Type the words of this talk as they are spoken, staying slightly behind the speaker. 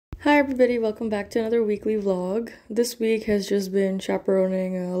Hi everybody, welcome back to another weekly vlog. This week has just been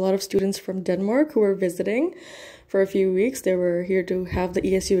chaperoning a lot of students from Denmark who were visiting for a few weeks. They were here to have the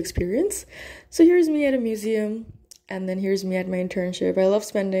ESU experience. So here's me at a museum, and then here's me at my internship. I love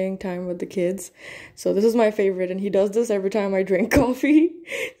spending time with the kids, so this is my favorite, and he does this every time I drink coffee.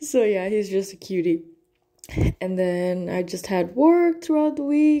 So yeah, he's just a cutie. And then I just had work throughout the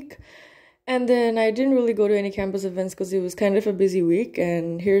week. And then I didn't really go to any campus events because it was kind of a busy week.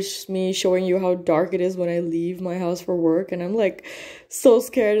 And here's me showing you how dark it is when I leave my house for work. And I'm like so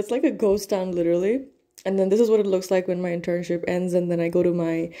scared. It's like a ghost town, literally. And then this is what it looks like when my internship ends. And then I go to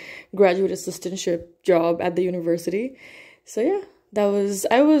my graduate assistantship job at the university. So yeah,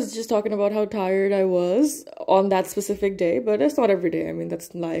 I was just talking about how tired I was on that specific day. But it's not every day. I mean,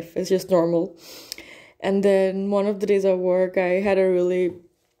 that's life. It's just normal. And then one of the days at work, I had a really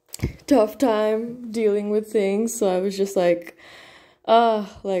tough time dealing with things, so I was just like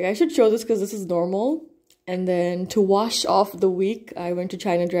I should show this because this is normal. And then to wash off the week, I went to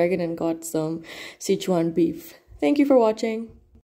China Dragon and got some Sichuan beef. Thank you for watching.